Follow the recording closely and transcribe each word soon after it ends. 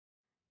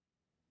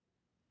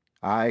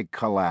I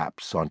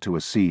collapse onto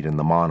a seat in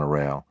the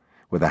monorail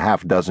with a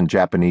half-dozen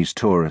Japanese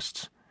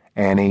tourists,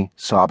 Annie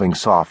sobbing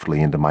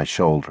softly into my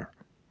shoulder.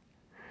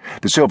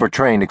 The silver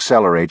train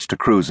accelerates to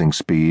cruising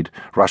speed,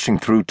 rushing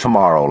through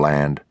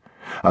Tomorrowland,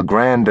 a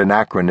grand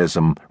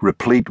anachronism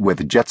replete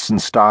with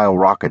Jetson-style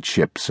rocket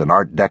ships and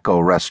Art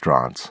Deco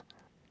restaurants.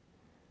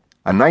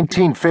 A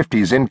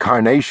 1950s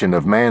incarnation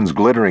of man's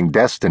glittering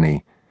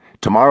destiny,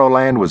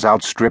 Tomorrowland was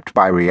outstripped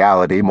by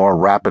reality more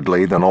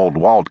rapidly than old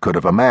Walt could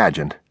have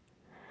imagined.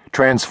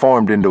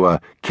 Transformed into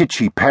a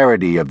kitschy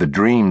parody of the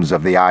dreams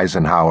of the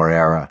Eisenhower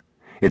era,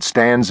 it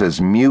stands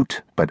as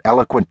mute but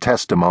eloquent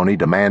testimony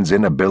to man's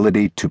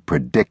inability to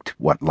predict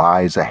what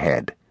lies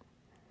ahead.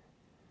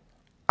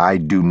 I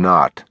do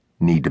not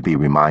need to be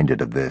reminded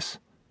of this.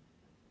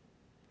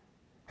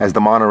 As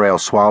the monorail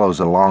swallows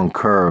a long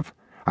curve,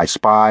 I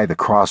spy the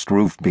crossed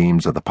roof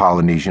beams of the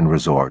Polynesian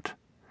resort.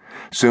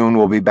 Soon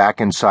we'll be back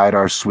inside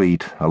our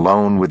suite,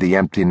 alone with the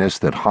emptiness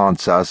that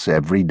haunts us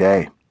every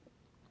day.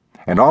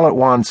 And all at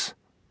once,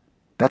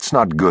 that's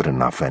not good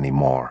enough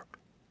anymore.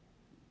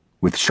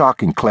 With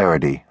shocking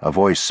clarity, a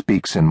voice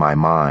speaks in my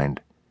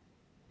mind.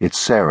 It's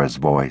Sarah's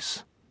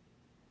voice.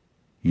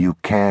 "You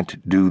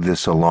can't do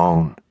this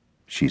alone,"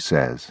 she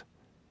says.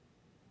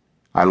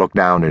 I look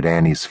down at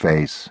Annie's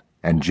face,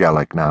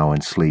 angelic now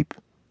in sleep.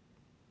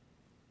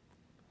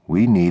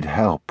 "We need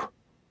help,"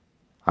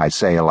 I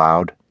say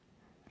aloud,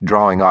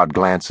 drawing odd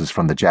glances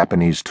from the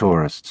Japanese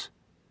tourists.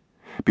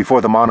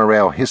 Before the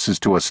monorail hisses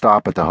to a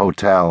stop at the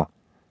hotel,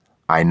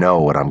 I know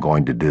what I'm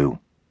going to do.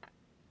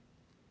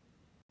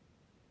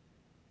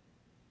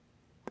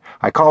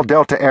 I call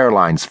Delta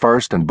Airlines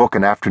first and book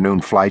an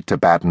afternoon flight to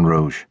Baton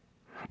Rouge.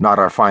 Not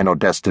our final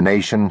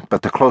destination,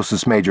 but the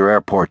closest major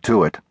airport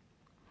to it.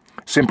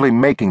 Simply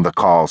making the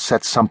call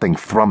sets something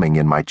thrumming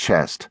in my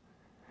chest.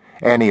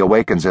 Annie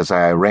awakens as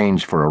I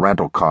arrange for a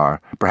rental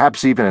car,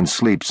 perhaps even in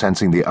sleep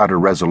sensing the utter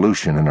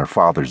resolution in her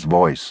father's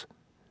voice.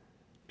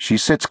 She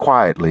sits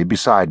quietly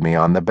beside me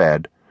on the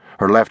bed,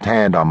 her left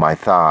hand on my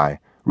thigh,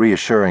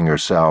 reassuring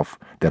herself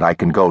that I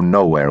can go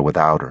nowhere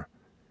without her.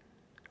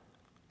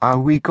 "Are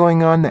we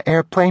going on the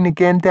airplane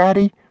again,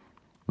 Daddy?"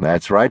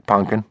 "That's right,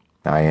 Punkin,"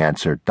 I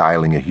answered,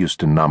 dialing a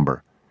Houston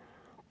number.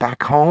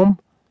 "Back home?"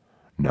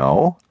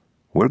 "No,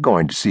 we're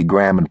going to see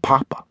Gram and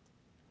Papa."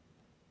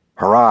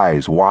 Her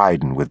eyes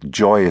widen with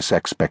joyous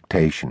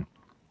expectation.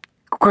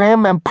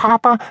 "Gram and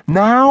Papa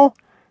now?"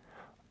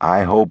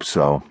 "I hope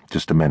so.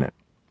 Just a minute."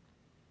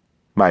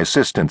 My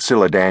assistant,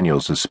 Scylla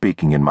Daniels, is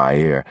speaking in my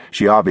ear.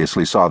 She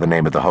obviously saw the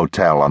name of the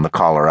hotel on the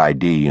caller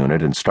ID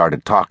unit and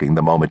started talking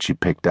the moment she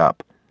picked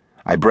up.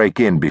 I break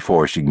in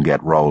before she can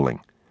get rolling.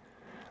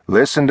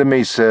 "Listen to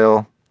me,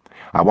 Syl.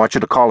 I want you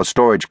to call a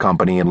storage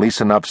company and lease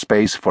enough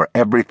space for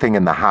everything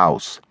in the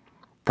house."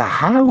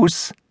 "The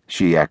house?"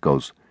 she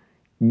echoes.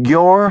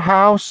 "Your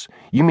house?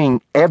 You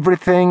mean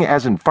everything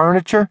as in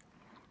furniture?"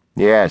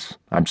 "Yes,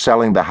 I'm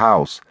selling the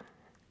house."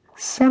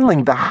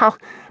 "Selling the house?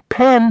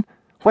 Pen,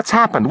 what's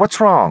happened?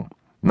 What's wrong?"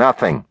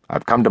 "Nothing.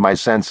 I've come to my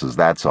senses,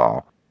 that's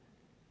all.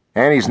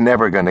 Annie's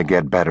never going to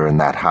get better in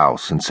that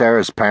house, and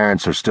Sarah's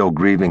parents are still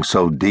grieving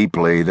so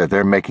deeply that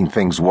they're making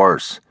things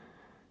worse.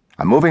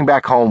 I'm moving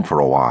back home for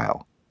a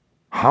while."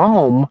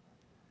 "Home?"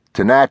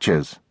 "To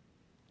Natchez."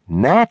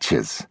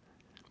 "Natchez?"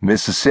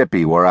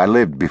 "Mississippi, where I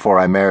lived before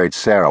I married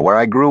Sarah, where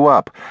I grew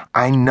up."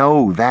 "I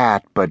know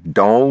that, but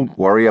Don't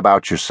worry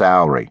about your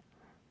salary.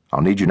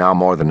 I'll need you now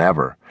more than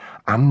ever."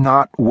 "I'm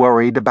not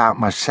worried about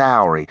my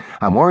salary.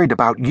 I'm worried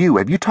about you.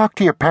 Have you talked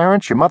to your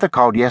parents? Your mother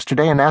called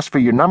yesterday and asked for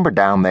your number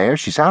down there.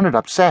 She sounded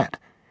upset."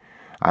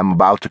 "I'm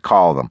about to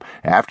call them.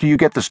 After you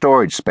get the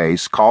storage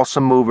space, call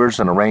some movers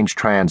and arrange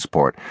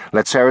transport.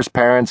 Let Sarah's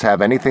parents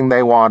have anything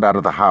they want out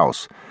of the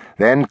house.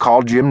 Then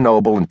call Jim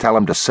Noble and tell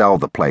him to sell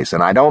the place.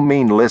 And I don't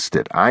mean list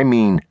it. I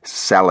mean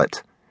sell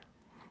it."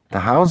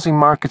 "The housing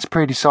market's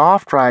pretty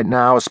soft right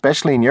now,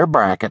 especially in your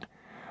bracket."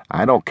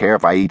 "I don't care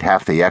if I eat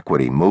half the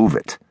equity. Move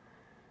it."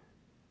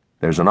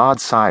 There's an odd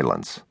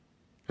silence.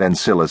 Then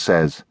Scylla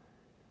says,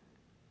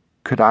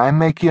 "Could I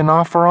make you an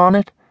offer on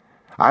it?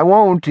 I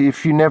won't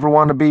if you never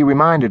want to be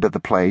reminded of the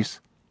place."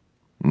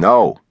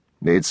 "No,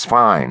 it's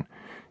fine.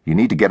 You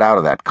need to get out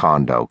of that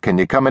condo. Can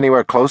you come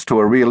anywhere close to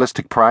a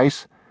realistic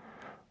price?"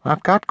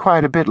 "I've got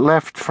quite a bit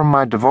left from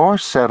my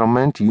divorce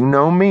settlement. You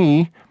know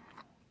me."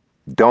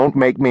 "Don't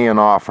make me an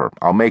offer.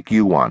 I'll make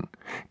you one.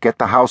 Get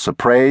the house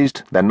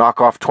appraised, then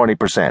knock off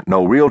 20%.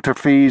 No realtor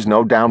fees,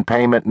 no down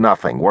payment,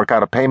 nothing. Work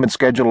out a payment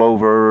schedule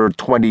over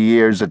 20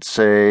 years at,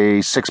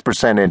 say,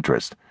 6%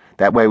 interest.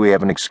 That way we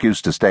have an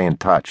excuse to stay in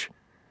touch."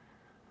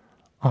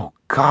 "Oh,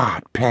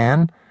 God,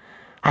 Pen.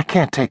 I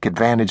can't take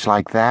advantage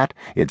like that."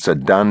 "It's a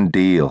done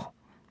deal."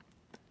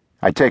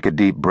 I take a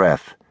deep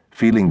breath,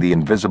 feeling the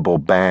invisible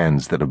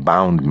bands that have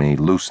bound me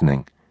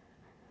loosening.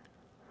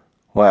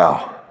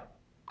 "Well,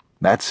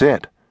 that's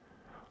it."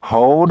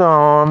 "Hold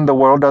on. The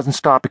world doesn't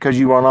stop because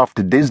you run off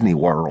to Disney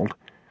World."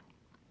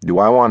 "Do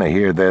I want to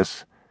hear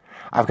this?"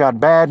 "I've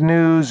got bad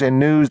news and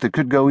news that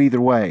could go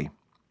either way."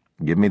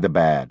 "Give me the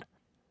bad."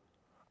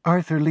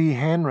 Arthur Lee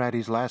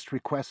Hanratty's last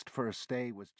request for a stay was